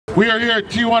We are here at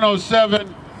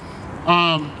T107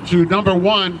 to, number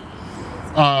one,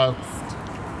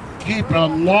 keep a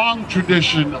long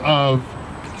tradition of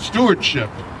stewardship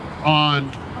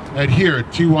here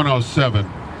at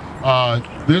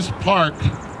T107. This park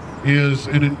is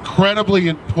an incredibly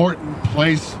important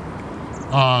place,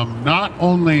 not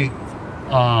only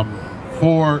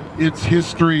for its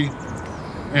history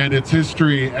and its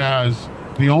history as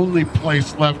the only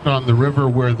place left on the river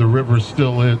where the river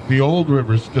still is, the old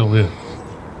river still is.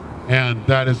 And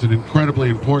that is an incredibly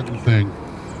important thing.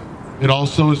 It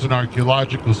also is an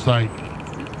archaeological site.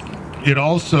 It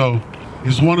also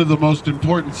is one of the most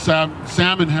important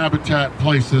salmon habitat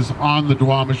places on the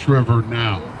Duwamish River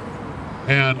now.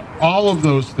 And all of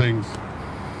those things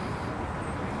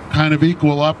kind of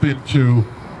equal up into,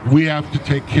 we have to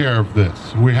take care of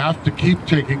this. We have to keep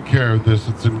taking care of this.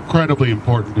 It's incredibly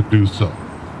important to do so.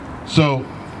 So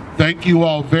thank you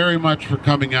all very much for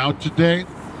coming out today.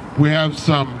 We have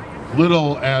some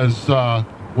little, as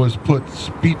was put,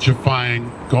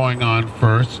 speechifying going on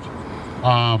first.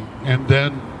 And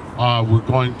then we're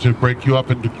going to break you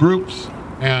up into groups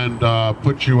and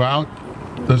put you out.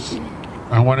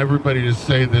 I want everybody to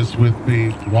say this with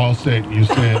me. I'll say it and you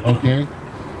say it, okay?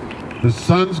 The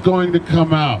sun's going to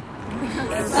come out.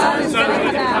 The sun's going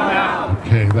to come out.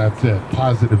 Okay, that's it.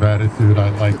 Positive attitude. I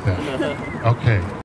like that. Okay.